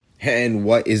And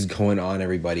what is going on,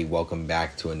 everybody? Welcome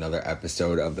back to another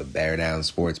episode of the Bear Down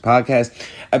Sports Podcast.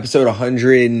 Episode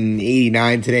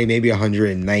 189 today, maybe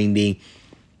 190.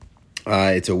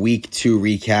 It's a week 2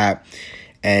 recap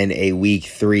and a week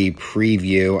 3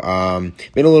 preview.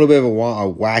 Been a little bit of a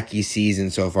wacky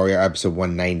season so far. We are episode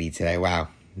 190 today. Wow.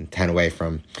 10 away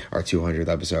from our 200th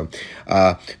episode.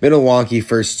 Been a wonky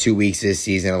first 2 weeks this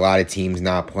season. A lot of teams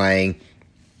not playing.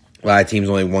 A lot of teams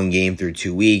only one game through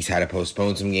 2 weeks, had to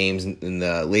postpone some games in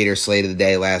the later slate of the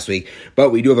day last week.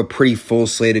 But we do have a pretty full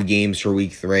slate of games for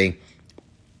week 3.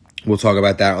 We'll talk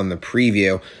about that on the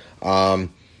preview.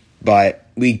 But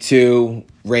week 2,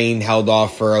 rain held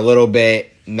off for a little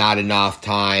bit, not enough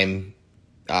time.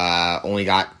 Only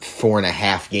got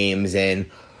 4.5 games in,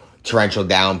 torrential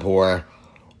downpour.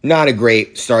 Not a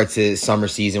great start to summer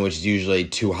season, which is usually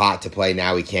too hot to play.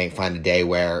 Now we can't find a day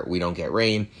where we don't get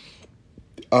rain.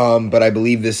 But I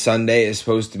believe this Sunday is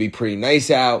supposed to be pretty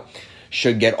nice out.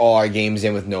 Should get all our games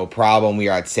in with no problem. We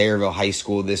are at Sayreville High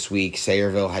School this week.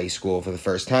 Sayreville High School for the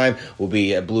first time. We'll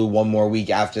be at Blue one more week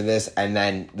after this, and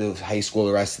then the high school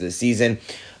the rest of the season.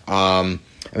 I'm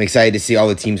excited to see all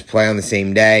the teams play on the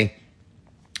same day.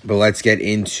 But let's get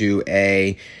into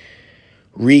a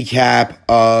recap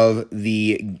of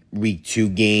the week 2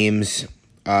 games.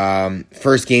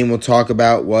 First game we'll talk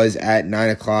about was at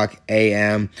 9:00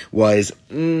 a.m. We'll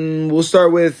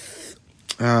start with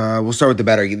the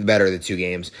better of the 2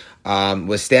 games.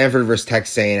 Was Stanford versus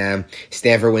Texas A&M.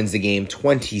 Stanford wins the game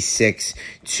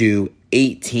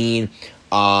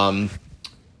 26-18.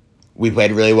 We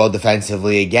played really well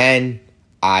defensively again.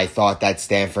 I thought that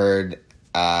Stanford,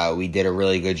 we did a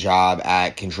really good job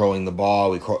at controlling the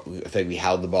ball. I think we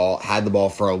had the ball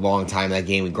for a long time in that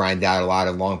game. We grinded out a lot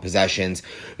of long possessions,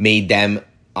 made them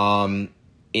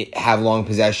have long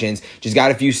possessions. Just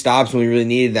got a few stops when we really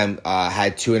needed them.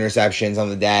 Had 2 interceptions on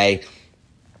the day.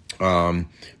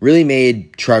 Really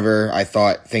made Trevor, I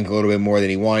thought, think a little bit more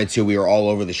than he wanted to. We were all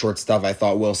over the short stuff. I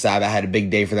thought Will Sabat had a big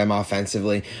day for them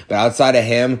offensively. But outside of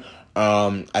him,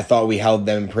 I thought we held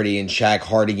them pretty in check.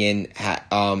 Hardigan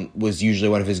was usually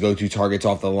one of his go-to targets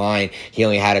off the line. He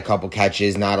only had a couple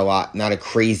catches, not a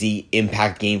crazy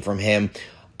impact game from him.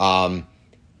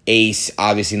 Ace,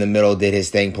 obviously in the middle, did his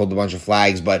thing, pulled a bunch of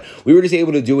flags, but we were just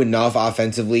able to do enough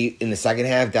offensively in the second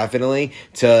half, definitely,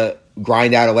 to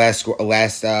grind out a last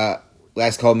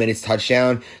couple minutes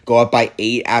touchdown, go up by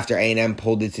 8 after A&M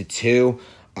pulled it to 2.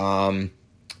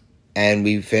 And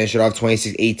we finished it off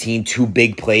 26-18. 2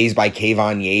 big plays by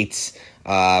Kayvon Yates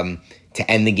to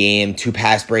end the game. 2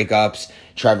 pass breakups.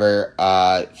 Trevor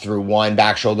threw 1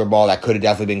 back shoulder ball that could have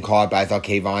definitely been caught, but I thought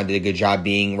Kayvon did a good job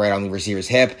being right on the receiver's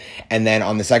hip. And then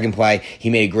on the second play, he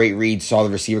made a great read, saw the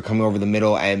receiver coming over the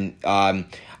middle, and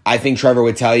I think Trevor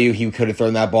would tell you he could have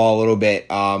thrown that ball a little bit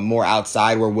more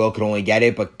outside where Will could only get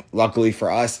it, but luckily for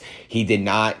us, he did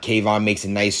not. Kayvon makes a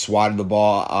nice swat of the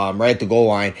ball right at the goal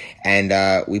line, and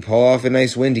we pull off a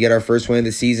nice win to get our first win of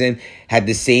the season. Had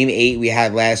the same 8 we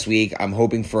had last week. I'm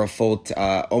hoping for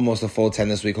almost a full 10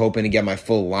 this week, hoping to get my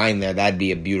full line there. That'd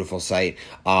be a beautiful sight.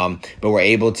 But we're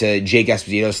able to, Jake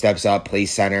Esposito steps up, plays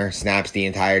center, snaps the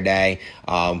entire day.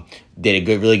 Did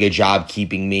a really good job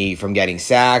keeping me from getting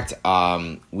sacked.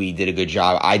 We did a good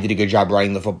job. I did a good job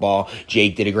running the football.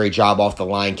 Jake did a great job off the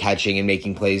line, catching and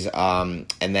making plays. And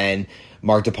then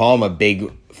Mark DePalma, a big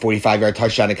 45-yard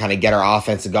touchdown to kind of get our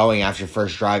offense going after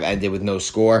first drive ended with no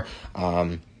score.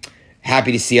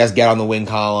 Happy to see us get on the win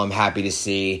column. Happy to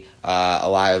see a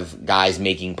lot of guys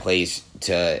making plays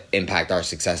to impact our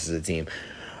success as a team.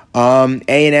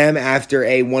 A&M, after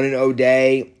a 1-0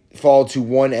 day, fall to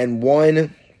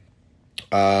 1-1.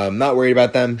 Not worried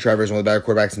about them. Trevor's one of the better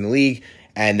quarterbacks in the league,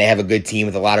 and they have a good team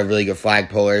with a lot of really good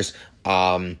flag pullers.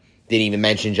 Didn't even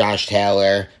mention Josh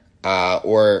Taylor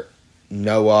or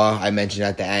Noah, I mentioned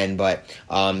at the end, but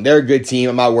they're a good team.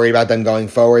 I'm not worried about them going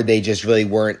forward. They just really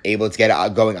weren't able to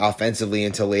get going offensively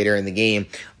until later in the game.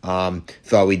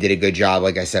 Thought we did a good job,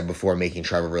 like I said before, making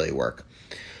Trevor really work.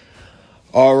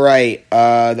 All right,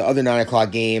 the other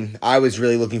 9:00 game, I was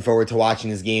really looking forward to watching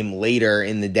this game later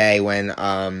in the day when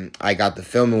I got the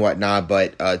film and whatnot,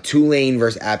 but Tulane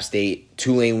versus App State.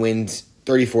 Tulane wins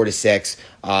 34-6.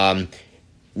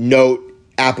 Note,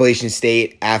 Appalachian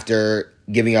State, after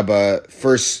giving up a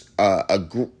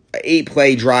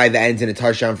 8-play drive that ends in a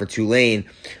touchdown for Tulane,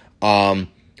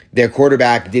 their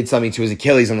quarterback did something to his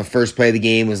Achilles on the first play of the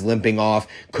game, was limping off,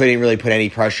 couldn't really put any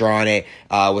pressure on it,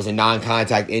 was a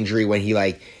non-contact injury when he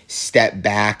stepped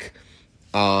back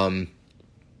and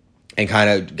kind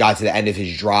of got to the end of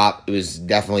his drop. It was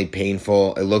definitely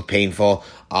painful. It looked painful.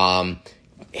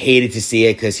 Hated to see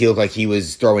it because he looked like he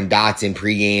was throwing dots in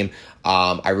pregame.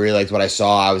 I really liked what I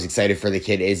saw. I was excited for the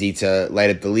kid Izzy to light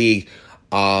up the league.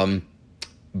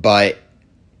 But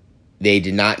they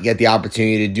did not get the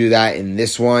opportunity to do that in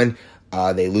this one.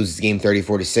 They lose this game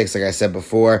 34-6, like I said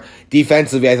before.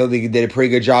 Defensively, I thought they did a pretty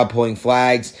good job pulling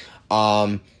flags.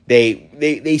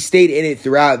 They stayed in it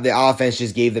throughout. The offense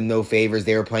just gave them no favors.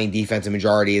 They were playing defense a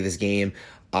majority of this game.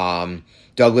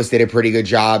 Douglas did a pretty good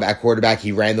job at quarterback.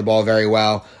 He ran the ball very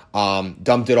well.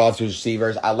 Dumped it off to his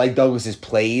receivers. I like Douglas's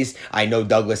plays. I know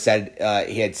Douglas said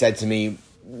he had said to me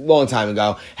long time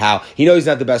ago how he knows he's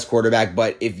not the best quarterback,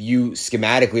 but if you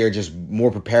schematically are just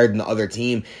more prepared than the other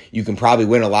team, you can probably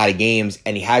win a lot of games.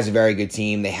 And he has a very good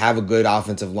team. They have a good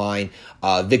offensive line.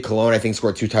 Vic Cologne, I think,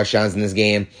 scored 2 touchdowns in this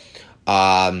game,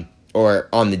 or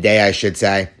on the day, I should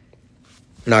say.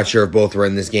 Not sure if both were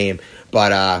in this game,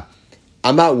 but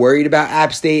I'm not worried about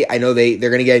App State. I know they're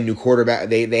going to get a new quarterback.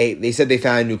 They said they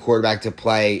found a new quarterback to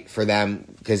play for them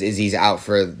because Izzy's out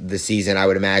for the season, I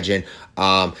would imagine.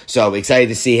 So excited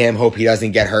to see him. Hope he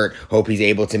doesn't get hurt. Hope he's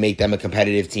able to make them a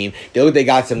competitive team. They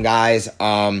got some guys.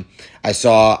 I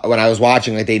saw when I was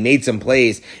watching, like, they made some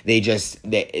plays.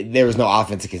 There was no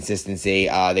offensive consistency.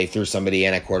 They threw somebody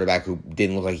in at quarterback who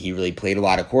didn't look like he really played a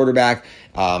lot of quarterback.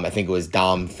 I think it was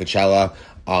Dom Ficella.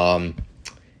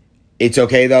 It's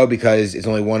okay, though, because it's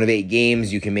only 1 of 8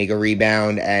 games. You can make a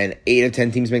rebound, and 8 of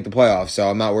 10 teams make the playoffs. So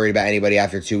I'm not worried about anybody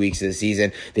after 2 weeks of the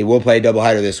season. They will play a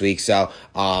doubleheader this week, so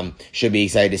should be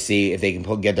excited to see if they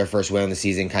can get their first win of the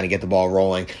season, kind of get the ball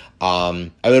rolling.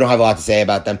 I really don't have a lot to say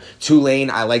about them.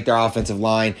 Tulane, I like their offensive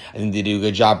line. I think they do a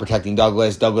good job protecting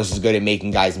Douglas. Douglas is good at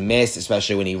making guys miss,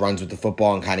 especially when he runs with the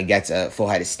football and kind of gets a full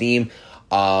head of steam.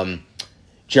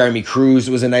 Jeremy Cruz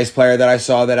was a nice player that I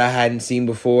saw that I hadn't seen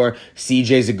before.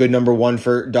 CJ's a good number 1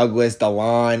 for Douglas.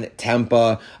 Delon,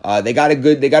 Tempa, they got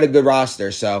a good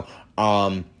roster. So,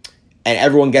 and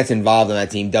everyone gets involved on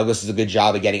that team. Douglas does a good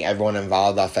job of getting everyone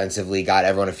involved offensively. Got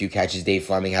everyone a few catches. Dave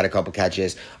Fleming had a couple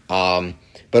catches. But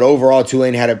overall,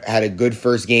 Tulane had a good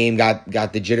first game.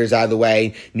 Got the jitters out of the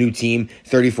way. New team,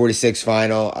 34-6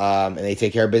 final, and they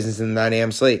take care of business in the 9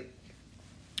 a.m. slate.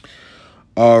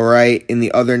 All right, in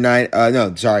the other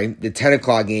the 10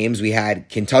 o'clock games, we had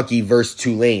Kentucky versus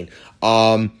Tulane.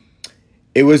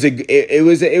 It was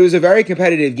a very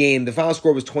competitive game. The final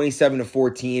score was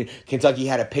 27-14. Kentucky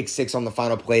had a pick 6 on the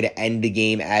final play to end the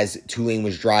game as Tulane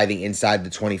was driving inside the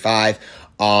 25.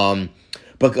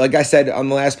 But like I said on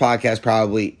the last podcast,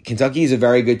 probably, Kentucky is a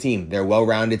very good team. They're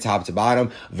well-rounded top to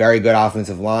bottom, very good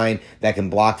offensive line that can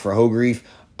block for Hogrefe.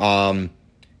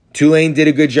 Tulane did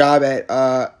a good job at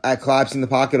collapsing the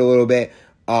pocket a little bit,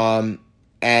 and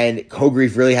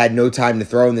Hogrefe really had no time to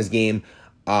throw in this game.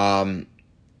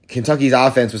 Kentucky's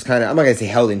offense was kind of, I'm not going to say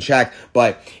held in check,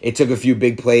 but it took a few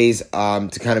big plays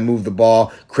to kind of move the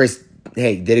ball. Chris,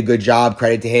 did a good job.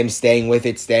 Credit to him, staying with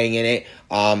it, staying in it.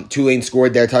 Tulane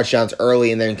scored their touchdowns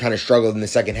early and then kind of struggled in the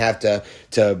second half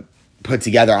to put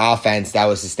together offense that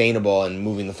was sustainable and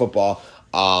moving the football.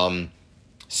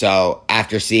 So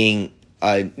after seeing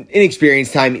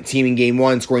inexperienced team in game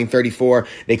 1, scoring 34.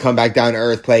 They come back down to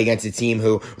earth, play against a team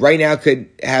who right now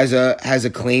has a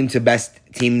claim to best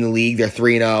team in the league. They're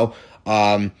 3-0,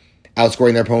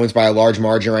 outscoring their opponents by a large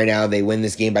margin right now. They win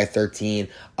this game by 13.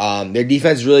 Their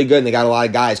defense is really good, and they got a lot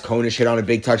of guys. Konish hit on a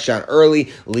big touchdown early.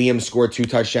 Liam scored 2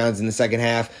 touchdowns in the second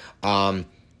half, and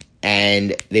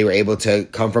they were able to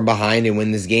come from behind and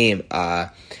win this game.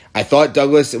 I thought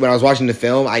Douglas, when I was watching the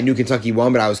film, I knew Kentucky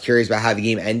won, but I was curious about how the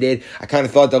game ended. I kind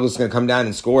of thought Douglas was going to come down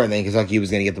and score, and then Kentucky was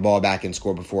going to get the ball back and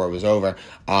score before it was over.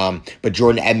 But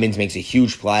Jordan Edmonds makes a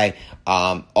huge play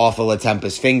off of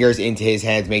Latempa's fingers into his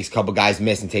hands, makes a couple guys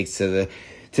miss, and takes to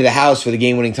the house for the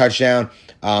game-winning touchdown.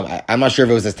 I'm not sure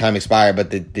if it was as time expired, but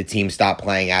the team stopped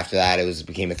playing after that. It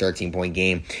became a 13-point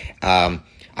game.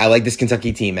 I like this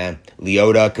Kentucky team, man.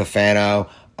 Leota, Cafano.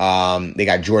 They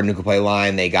got Jordan who could play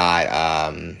line. They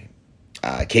got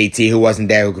KT who wasn't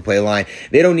there who could play line.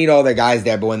 They don't need all their guys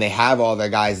there, but when they have all their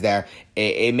guys there,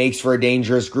 it makes for a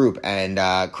dangerous group.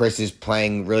 And Chris is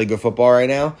playing really good football right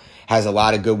now. Has a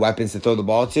lot of good weapons to throw the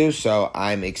ball to. So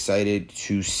I'm excited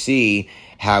to see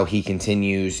how he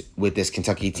continues with this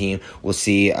Kentucky team. We'll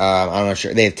see. I'm not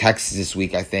sure. They have Texas this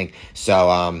week, I think.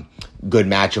 So good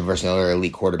matchup versus another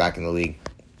elite quarterback in the league.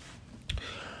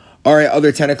 All right,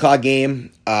 other 10 o'clock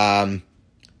game. There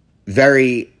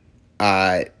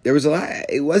was a lot.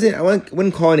 It wasn't, I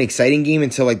wouldn't call it an exciting game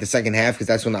until like the second half because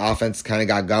that's when the offense kind of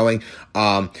got going.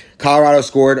 Colorado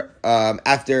scored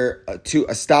after a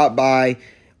stop by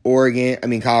Oregon.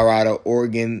 I'm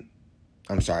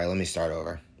sorry, let me start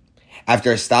over.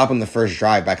 After a stop on the first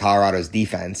drive by Colorado's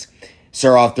defense,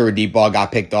 Suroff threw a deep ball,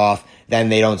 got picked off. then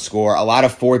they don't score. A lot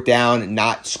of fourth down,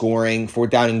 not scoring,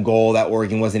 fourth down and goal that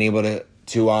Oregon wasn't able to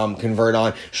convert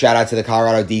on. Shout out to the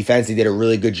Colorado defense. They did a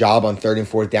really good job on third and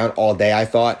fourth down all day, I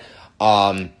thought.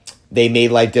 They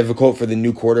made life difficult for the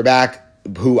new quarterback,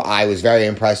 who I was very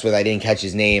impressed with. I didn't catch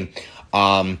his name,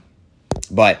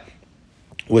 but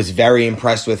was very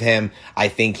impressed with him. I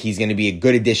think he's going to be a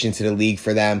good addition to the league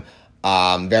for them.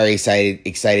 Very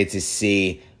excited to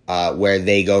see where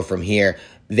they go from here.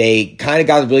 They kind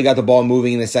of really got the ball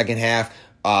moving in the second half,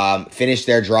 finished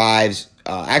their drives,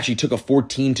 actually took a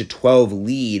 14-12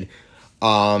 lead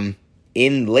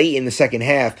late in the second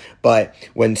half. But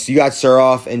when you got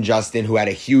Suroff and Justin, who had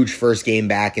a huge first game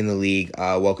back in the league,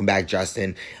 welcome back,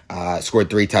 Justin, scored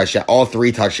 3 touchdowns. All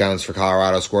 3 touchdowns for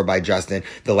Colorado scored by Justin,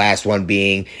 the last one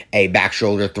being a back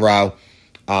shoulder throw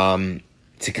to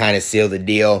kind of seal the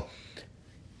deal.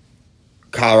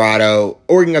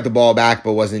 Oregon got the ball back,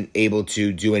 but wasn't able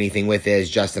to do anything with it, as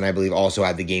Justin, I believe, also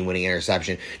had the game-winning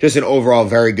interception. Just an overall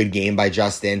very good game by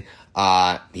Justin.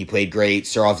 He played great.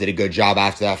 Suroff did a good job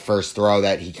after that first throw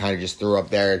that he kind of just threw up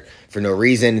there for no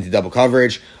reason into double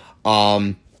coverage.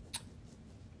 Honestly,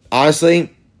 I'm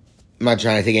not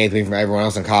trying to take anything from everyone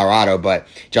else in Colorado, but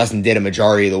Justin did a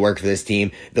majority of the work for this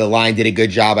team. The line did a good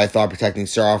job, I thought, protecting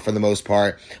Suroff for the most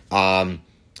part.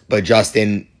 But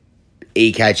Justin,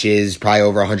 8 catches, probably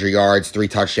over 100 yards, 3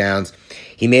 touchdowns.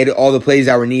 He made all the plays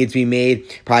that were needed to be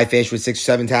made. Probably finished with 6 or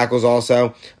 7 tackles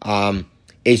also.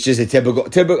 It's just a typical.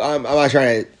 I'm not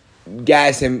trying to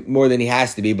gas him more than he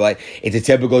has to be, but it's a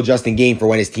typical Justin game for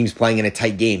when his team's playing in a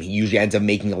tight game. He usually ends up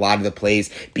making a lot of the plays,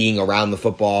 being around the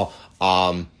football.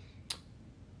 And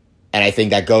I think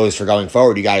that goes for going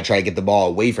forward. You got to try to get the ball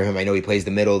away from him. I know he plays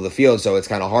the middle of the field, so it's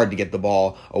kind of hard to get the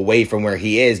ball away from where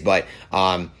he is, but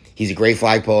he's a great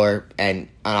flag puller, and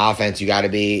on offense,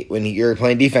 when you're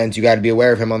playing defense, you got to be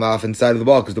aware of him on the offense side of the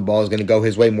ball because the ball is going to go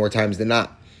his way more times than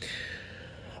not.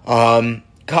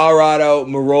 Colorado,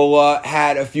 Marola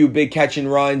had a few big catch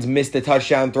and runs, missed a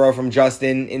touchdown throw from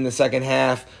Justin in the second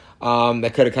half.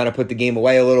 That could have kind of put the game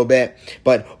away a little bit.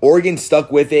 But Oregon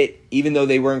stuck with it, even though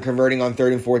they weren't converting on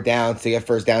third and fourth downs to get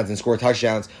first downs and score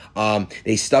touchdowns.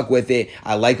 They stuck with it.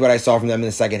 I liked what I saw from them in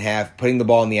the second half, putting the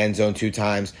ball in the end zone 2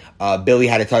 times. Billy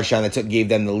had a touchdown that gave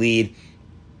them the lead.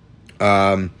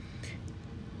 I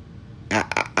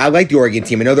like the Oregon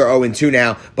team. I know they're 0-2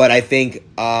 now, but I think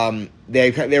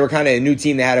they were kind of a new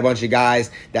team. They had a bunch of guys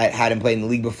that hadn't played in the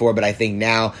league before, but I think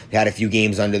now they had a few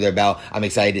games under their belt. I'm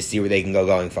excited to see where they can go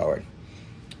going forward.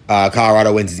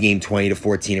 Colorado wins this game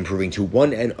 20-14, improving to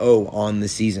 1-0 on the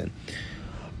season.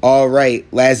 All right,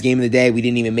 last game of the day. We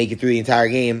didn't even make it through the entire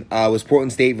game. Was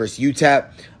Portland State versus UTEP.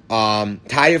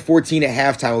 Tied at 14 at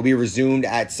halftime. Will be resumed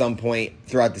at some point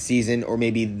throughout the season, or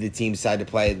maybe the teams decide to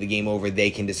play the game over. They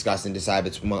can discuss and decide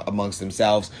amongst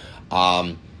themselves,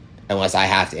 unless I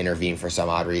have to intervene for some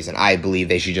odd reason. I believe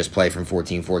they should just play from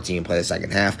 14-14 and play the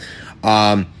second half.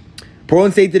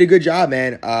 Portland State did a good job,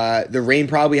 man. The rain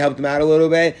probably helped them out a little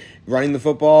bit, running the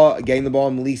football, getting the ball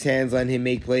in Malik's hands, letting him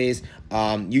make plays.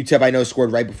 UTEP, I know,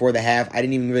 scored right before the half. I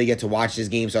didn't even really get to watch this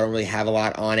game, so I don't really have a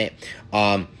lot on it.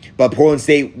 But Portland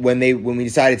State, when we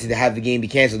decided to have the game be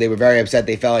canceled, they were very upset.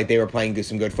 They felt like they were playing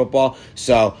some good football.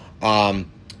 So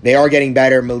they are getting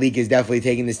better. Malik is definitely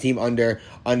taking this team under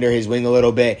his wing a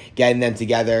little bit, getting them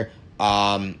together.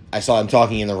 I saw them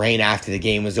talking in the rain after the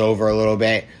game was over a little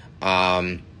bit.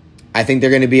 I think they're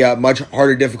going to be a much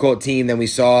harder, difficult team than we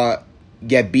saw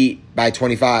get beat by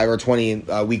 25 or 20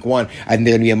 in week 1. I think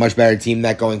they're going to be a much better team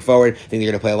that going forward. I think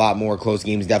they're going to play a lot more close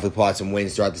games, definitely pull out some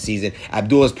wins throughout the season.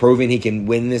 Abdul has proven he can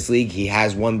win this league. He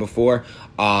has won before,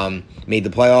 made the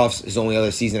playoffs, his only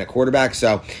other season at quarterback.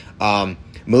 So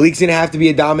Malik's going to have to be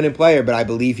a dominant player, but I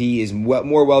believe he is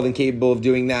more well than capable of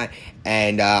doing that,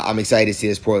 and I'm excited to see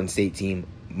this Portland State team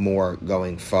more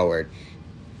going forward.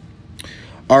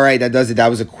 All right, that does it. That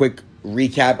was a quick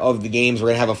recap of the games. We're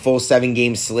going to have a full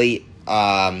 7-game slate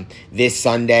this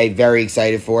Sunday. Very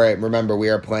excited for it. Remember, we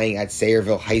are playing at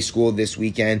Sayreville High School this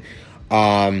weekend.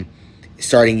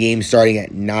 Starting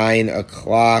at 9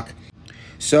 o'clock.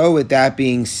 So with that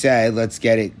being said, let's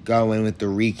get it going with the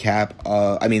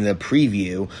the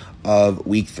preview of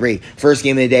week 3. First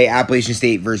game of the day, Appalachian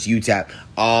State versus UTEP.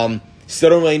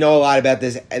 Still don't really know a lot about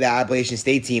the Appalachian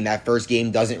State team. That first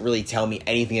game doesn't really tell me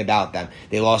anything about them.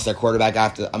 They lost their quarterback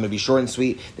after. I'm going to be short and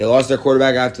sweet. They lost their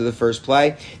quarterback after the first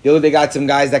play. They got some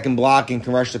guys that can block and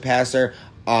can rush the passer.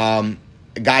 Got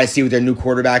to see what their new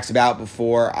quarterback's about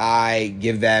before I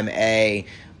give them a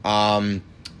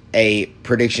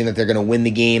prediction that they're going to win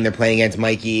the game. They're playing against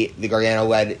Mikey, the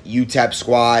Gargano-led UTEP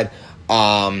squad.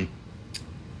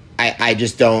 I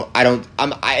just don't.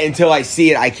 Until I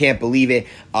see it, I can't believe it.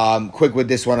 Quick with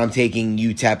this one, I'm taking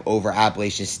UTEP over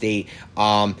Appalachian State.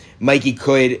 Mikey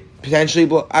could potentially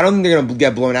I don't think they're going to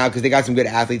get blown out because they got some good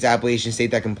athletes at Appalachian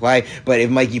State that can play. But if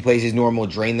Mikey plays his normal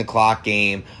drain the clock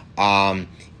game,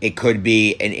 it could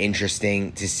be an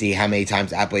interesting to see how many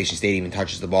times Appalachian State even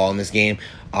touches the ball in this game.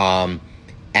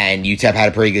 And UTEP had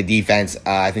a pretty good defense.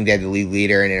 I think they had the league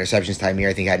leader in interceptions time here.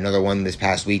 I think had another one this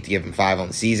past week to give them 5 on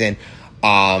the season.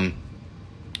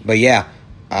 But yeah,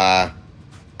 I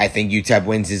think UTEP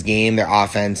wins this game. Their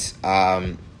offense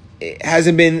it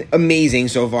hasn't been amazing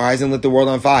so far. Hasn't lit the world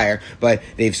on fire, but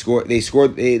they've scored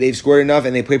enough,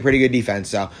 and they play pretty good defense.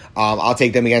 So I'll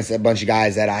take them against a bunch of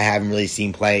guys that I haven't really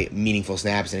seen play meaningful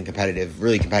snaps in a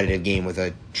really competitive game with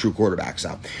a true quarterback.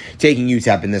 So taking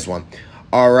UTEP in this one.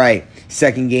 All right,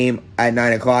 second game at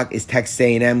 9 o'clock is Texas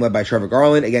A&M led by Trevor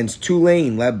Garland against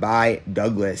Tulane led by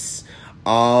Douglas.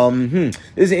 This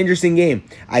is an interesting game.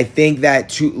 I think that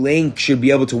Tulane should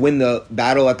be able to win the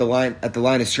battle at the line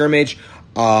of scrimmage.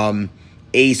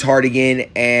 Ace Hardigan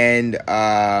and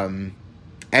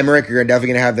Emmerich are definitely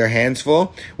going to have their hands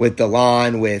full with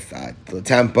DeLon, with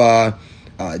Latempa,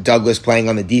 Douglas playing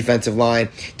on the defensive line.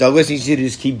 Douglas needs to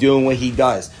just keep doing what he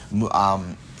does.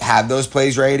 Have those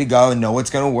plays ready to go and know what's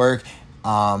going to work.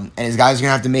 And his guys are going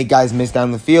to have to make guys miss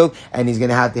down the field, and he's going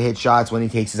to have to hit shots when he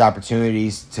takes his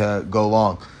opportunities to go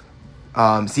long.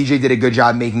 CJ did a good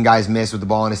job making guys miss with the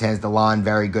ball in his hands. DeLon,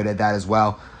 very good at that as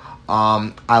well.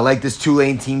 I like this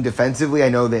Tulane team defensively. I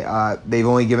know that they've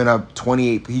only given up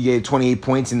 28. He gave 28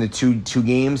 points in the two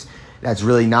games. That's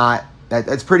really not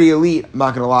that's pretty elite. I'm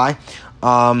not going to lie.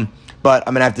 But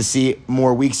I'm going to have to see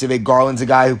more weeks of it. Garland's a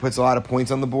guy who puts a lot of points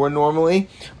on the board normally.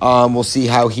 We'll see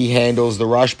how he handles the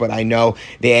rush, but I know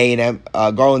the A&M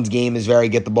Garland's game is very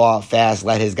get the ball out fast,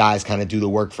 let his guys kind of do the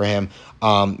work for him.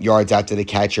 Yards after the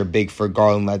catch are big for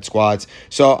Garland-led squads.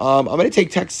 So I'm going to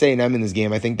take Texas A&M in this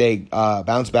game. I think they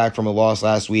bounced back from a loss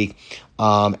last week,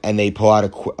 and they pull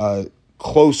out a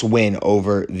close win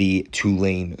over the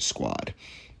Tulane squad.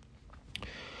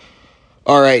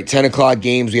 All right, 10 o'clock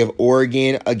games. We have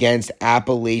Oregon against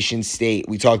Appalachian State.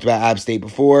 We talked about App State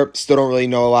before. Still don't really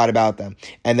know a lot about them.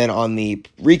 And then on the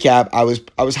recap, I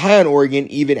was high on Oregon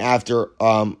even after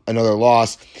another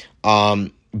loss.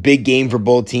 Big game for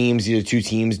both teams. These are two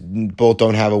teams. Both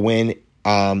don't have a win.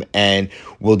 And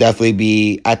will definitely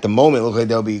be, at the moment, look like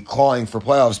they'll be clawing for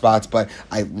playoff spots. But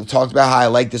I talked about how I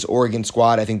like this Oregon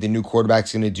squad. I think the new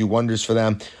quarterback's going to do wonders for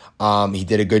them. He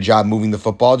did a good job moving the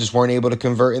football, just weren't able to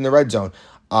convert in the red zone.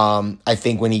 I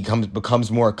think when he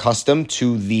becomes more accustomed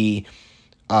to the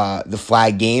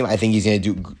flag game, I think he's going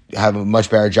to have a much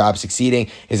better job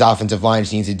succeeding. His offensive line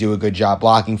just needs to do a good job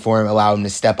blocking for him, allow him to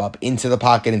step up into the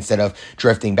pocket instead of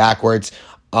drifting backwards.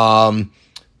 I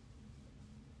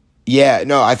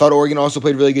thought Oregon also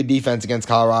played really good defense against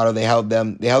Colorado. They held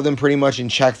them pretty much in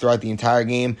check throughout the entire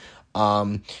game.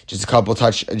 Just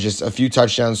a few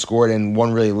touchdowns scored and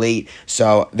one really late.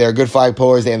 So they're good flag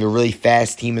pullers. They have a really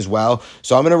fast team as well.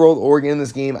 So I'm going to roll Oregon in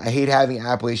this game. I hate having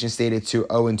Appalachian State at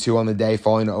 0-2 on the day,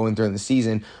 falling to 0-3 in the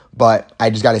season, but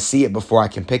I just got to see it before I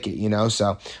can pick it,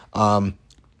 So,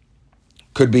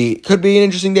 could be an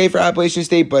interesting day for Appalachian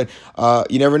State, but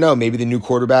you never know. Maybe the new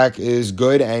quarterback is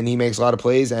good and he makes a lot of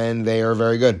plays and they are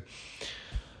very good.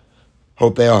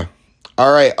 Hope they are.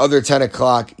 All right, other 10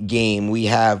 o'clock game. We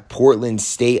have Portland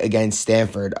State against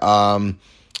Stanford.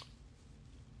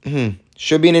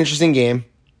 Should be an interesting game.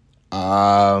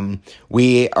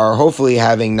 We are hopefully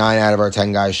having 9 out of our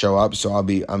 10 guys show up, so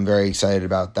I'm very excited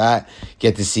about that.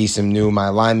 Get to see some new my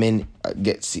linemen,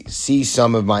 see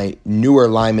some of my newer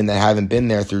linemen that haven't been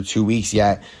there through 2 weeks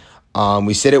yet.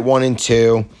 We sit at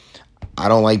 1-2. I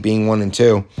don't like being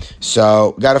 1-2,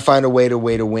 so got to find a way to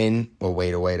win.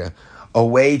 A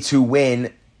way to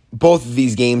win both of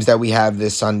these games that we have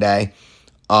this Sunday.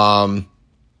 To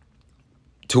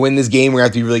win this game, we're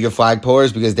going to have to be really good flag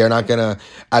pullers because they're not going to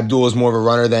 – Abdul is more of a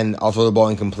runner than I'll throw the ball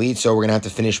incomplete, so we're going to have to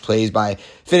finish plays by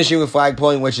finishing with flag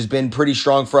pulling, which has been pretty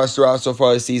strong for us throughout so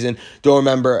far this season. Don't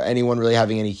remember anyone really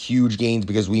having any huge gains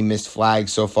because we missed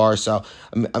flags so far, so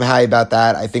I'm happy about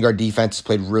that. I think our defense has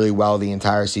played really well the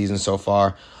entire season so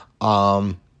far.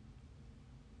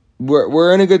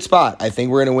 We're in a good spot. I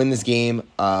think we're going to win this game.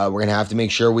 We're going to have to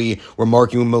make sure we're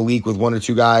marking Malik with 1 or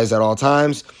 2 guys at all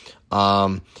times.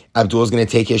 Abdul's going to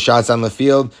take his shots on the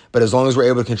field, but as long as we're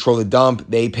able to control the dump,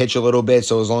 they pitch a little bit.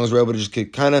 So as long as we're able to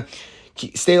just kind of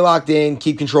stay locked in,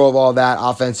 keep control of all that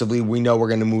offensively, we know we're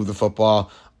going to move the football.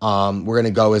 We're going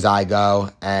to go as I go,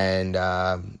 and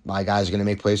my guys are going to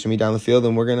make plays for me down the field,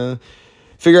 and we're going to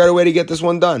figure out a way to get this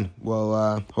one done.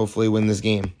 We'll hopefully win this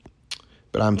game.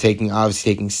 but I'm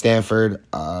obviously taking Stanford.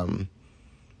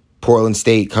 Portland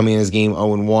State coming in this game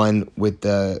 0-1 with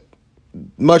the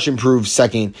much improved first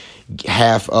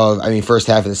half of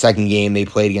the second game they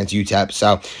played against UTEP.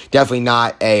 So definitely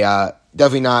not a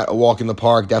walk in the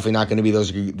park. Definitely not going to be those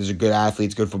are good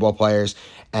athletes, good football players.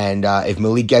 And if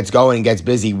Malik gets going and gets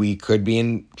busy, we could be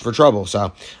in for trouble.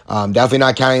 So definitely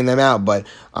not counting them out. But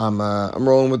I'm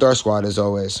rolling with our squad as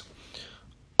always.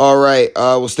 All right,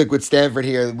 we'll stick with Stanford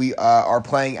here. We are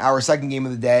playing our second game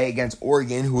of the day against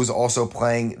Oregon, who is also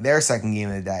playing their second game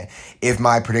of the day. If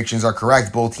my predictions are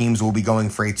correct, both teams will be going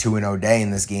for a 2-0 day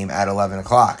in this game at 11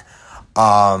 o'clock.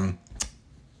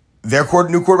 Their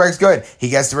new quarterback's good. He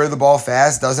gets rid of the ball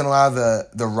fast, doesn't allow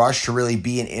the rush to really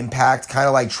be an impact, kind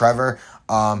of like Trevor.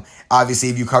 Obviously,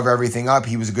 if you cover everything up,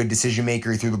 he was a good decision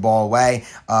maker. He threw the ball away,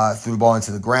 threw the ball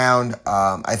into the ground.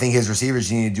 I think his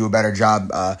receivers need to do a better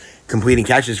job completing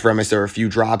catches for him. I saw a few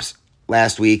drops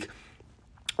last week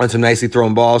on some nicely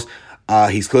thrown balls.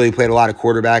 He's clearly played a lot of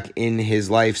quarterback in his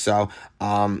life, so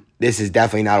this is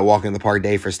definitely not a walk in the park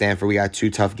day for Stanford. We got two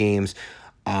tough games.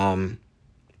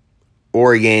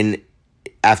 Oregon,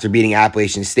 after beating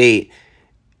Appalachian State,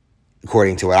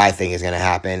 according to what I think is going to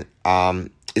happen,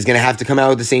 is going to have to come out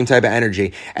with the same type of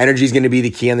energy. Energy is going to be the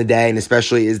key on the day, and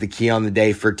especially is the key on the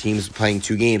day for teams playing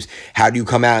two games. How do you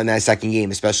come out in that second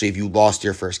game, especially if you lost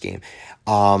your first game?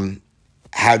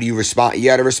 How do you respond? You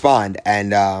got to respond,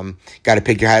 and got to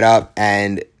pick your head up.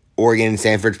 And Oregon and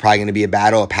Stanford's probably going to be a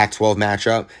battle, a Pac-12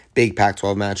 matchup, big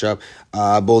Pac-12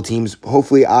 matchup. Both teams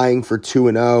hopefully eyeing for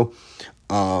 2-0.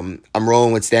 I'm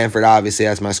rolling with Stanford, obviously.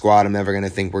 That's my squad. I'm never going to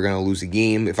think we're going to lose a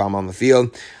game if I'm on the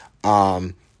field.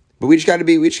 But we just got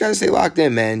to stay locked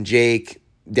in, man. Jake,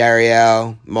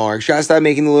 Dariel, Mark, try to stop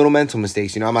making the little mental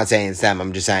mistakes. I'm not saying it's them.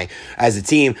 I'm just saying, as a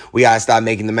team, we got to stop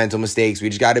making the mental mistakes. We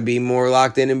just got to be more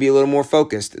locked in and be a little more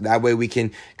focused. That way we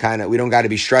can we don't got to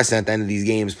be stressing at the end of these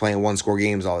games, playing one-score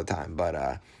games all the time.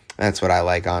 But that's what I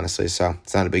like, honestly. So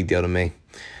it's not a big deal to me.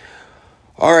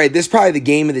 All right, this is probably the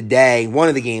game of the day. One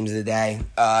of the games of the day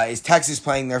is Texas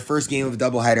playing their first game of a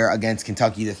doubleheader against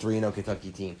Kentucky, the 3-0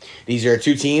 Kentucky team. These are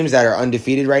two teams that are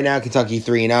undefeated right now. Kentucky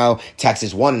 3-0,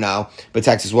 Texas 1-0, but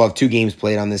Texas will have two games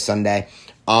played on this Sunday.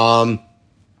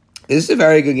 This is a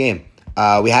very good game.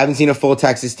 We haven't seen a full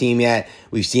Texas team yet.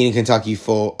 We've seen a Kentucky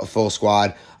full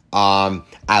squad.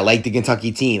 I like the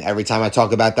Kentucky team. Every time I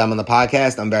talk about them on the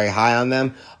podcast, I'm very high on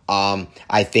them.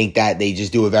 I think that they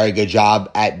just do a very good job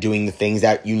at doing the things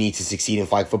that you need to succeed in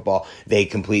flag football. They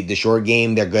complete the short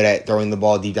game. They're good at throwing the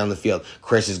ball deep down the field.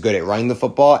 Chris is good at running the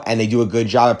football, and they do a good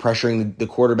job at pressuring the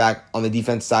quarterback on the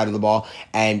defense side of the ball.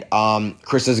 And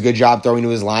Chris does a good job throwing to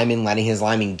his linemen, letting his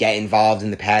linemen get involved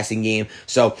in the passing game.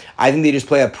 So I think they just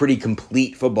play a pretty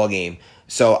complete football game.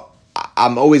 So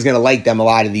I'm always going to like them a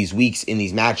lot of these weeks in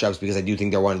these matchups because I do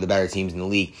think they're one of the better teams in the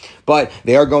league. But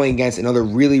they are going against another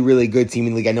really, really good team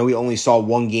in the league. I know we only saw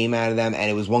one game out of them, and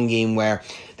it was one game where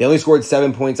they only scored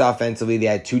 7 points offensively. They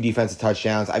had 2 defensive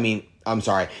touchdowns. They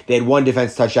had 1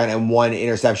 defensive touchdown and 1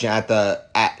 interception at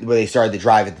where they started the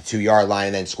drive at the 2-yard line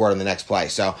and then scored on the next play.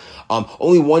 So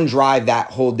only one drive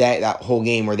that whole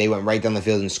game where they went right down the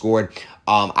field and scored.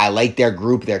 I like their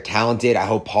group. They're talented. I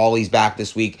hope Paulie's back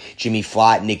this week. Jimmy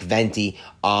Flott, Nick Venti.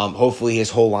 Hopefully his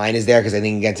whole line is there because I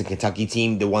think against a Kentucky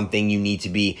team, the one thing you need to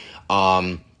be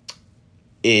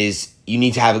is you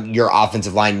need to have your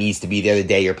offensive line needs to be there the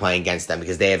day you're playing against them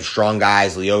because they have strong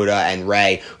guys, Leota and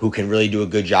Ray, who can really do a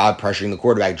good job pressuring the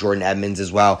quarterback. Jordan Edmonds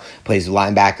as well plays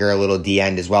linebacker, a little D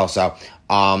end as well. So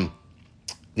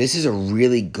this is a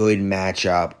really good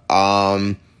matchup.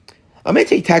 I'm going to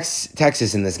take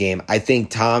Texas in this game. I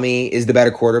think Tommy is the better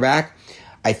quarterback.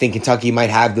 I think Kentucky might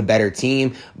have the better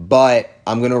team, but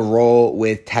I'm going to roll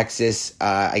with Texas.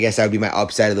 I guess that would be my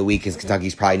upset of the week because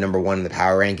Kentucky's probably number 1 in the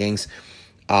power rankings.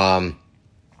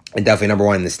 And definitely number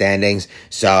 1 in the standings.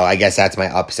 So I guess that's my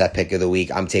upset pick of the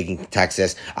week. I'm taking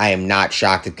Texas. I am not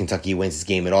shocked if Kentucky wins this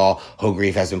game at all.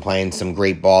 Hogrefe has been playing some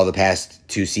great ball the past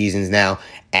 2 seasons now,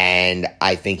 and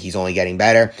I think he's only getting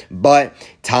better. But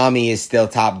Tommy is still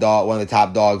top dog, one of the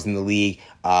top dogs in the league.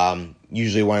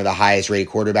 Usually one of the highest rated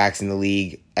quarterbacks in the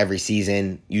league every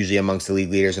season, usually amongst the league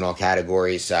leaders in all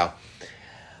categories. So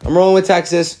I'm rolling with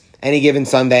Texas. Any given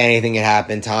Sunday, anything can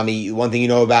happen. Tommy, one thing you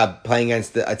know about playing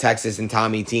against a Texas and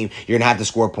Tommy team, you're going to have to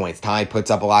score points. Tommy puts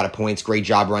up a lot of points. Great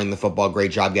job running the football. Great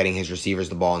job getting his receivers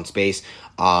the ball in space.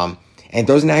 And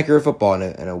throws an accurate football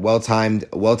in a well-timed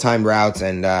routes.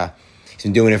 And he's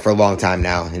been doing it for a long time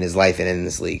now in his life and in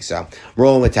this league. So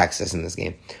rolling with Texas in this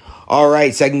game. All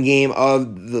right, second game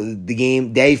of the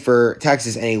game day for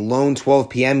Texas and a lone 12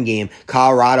 p.m. game,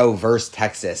 Colorado versus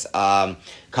Texas.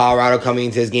 Colorado coming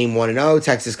into this game 1-0.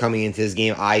 Texas coming into this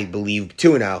game, I believe,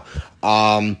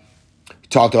 2-0.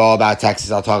 Talked all about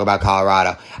Texas. I'll talk about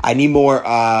Colorado. I need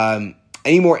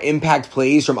more impact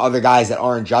plays from other guys that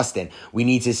aren't Justin. We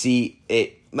need to see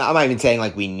it. I'm not even saying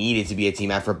like we need it to be a team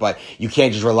effort, but you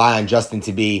can't just rely on Justin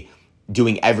to be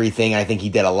doing everything. I think he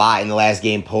did a lot in the last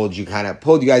game. Pulled you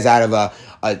guys out of a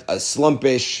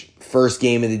slumpish first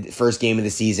game of the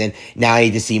season. Now I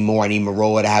need to see more. I need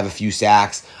Marola to have a few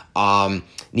sacks.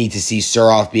 Need to see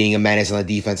Suroff being a menace on the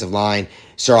defensive line.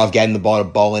 Suroff getting the ball to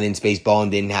Bolin in space.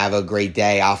 Bolin didn't have a great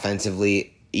day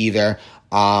offensively either.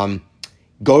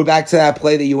 Go back to that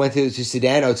play that you went to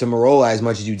Sedano, to Marola, as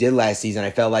much as you did last season.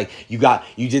 I felt like you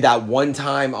did that one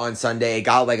time on Sunday. It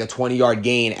got like a 20-yard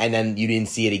gain, and then you didn't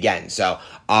see it again. So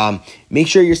make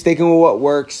sure you're sticking with what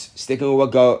works, sticking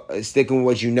with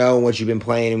what you know and what you've been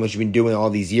playing and what you've been doing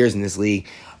all these years in this league.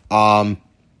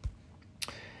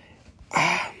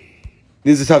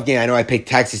 This is a tough game. I know I picked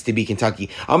Texas to beat Kentucky.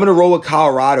 I'm going to roll with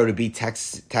Colorado to beat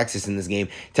Texas in this game.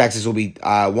 Texas will be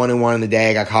 1-1 in the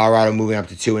day. I got Colorado moving up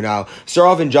to 2-0.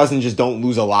 Suroff and Justin just don't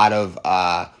lose a lot of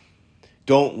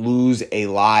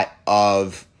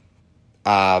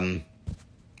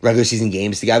regular season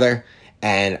games together.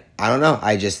 And I don't know.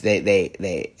 I just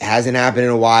they hasn't happened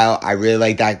in a while. I really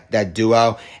like that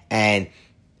duo. And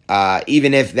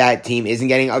even if that team isn't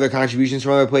getting other contributions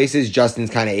from other places, Justin's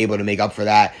kind of able to make up for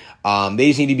that. They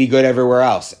just need to be good everywhere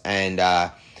else, and they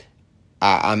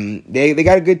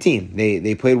got a good team.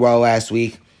 They played well last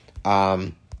week,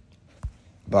 but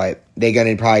they're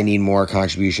gonna probably need more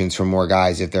contributions from more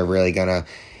guys if they're really gonna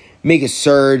make a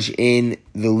surge in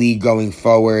the league going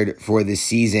forward for this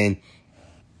season.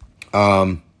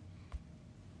 So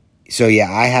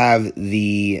yeah, I have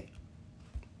the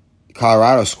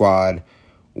Colorado squad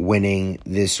winning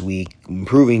this week,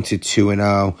 improving to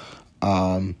 2-0.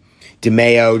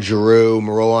 DeMeo, Giroux,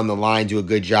 Marola on the line do a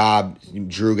good job.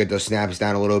 Drew get those snaps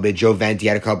down a little bit. Joe Venti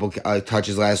had a couple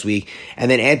touches last week. And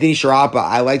then Anthony Sciarappa,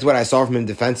 I liked what I saw from him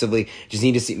defensively. Just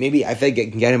need to see, maybe I think I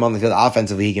can get him on the field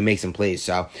offensively. He can make some plays.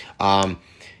 So, going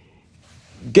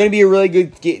to be a really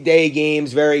good day of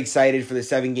games. Very excited for the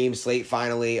 7-game slate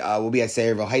finally. We'll be at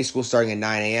Sayreville High School starting at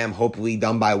 9 a.m., hopefully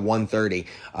done by 1:30.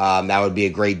 That would be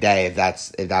a great day if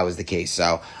that was the case.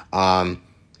 So,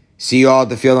 see you all at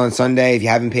the field on Sunday. If you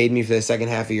haven't paid me for the second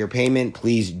half of your payment,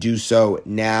 please do so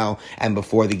now and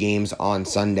before the games on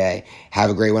Sunday.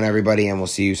 Have a great one, everybody, and we'll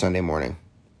see you Sunday morning.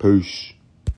 Peace.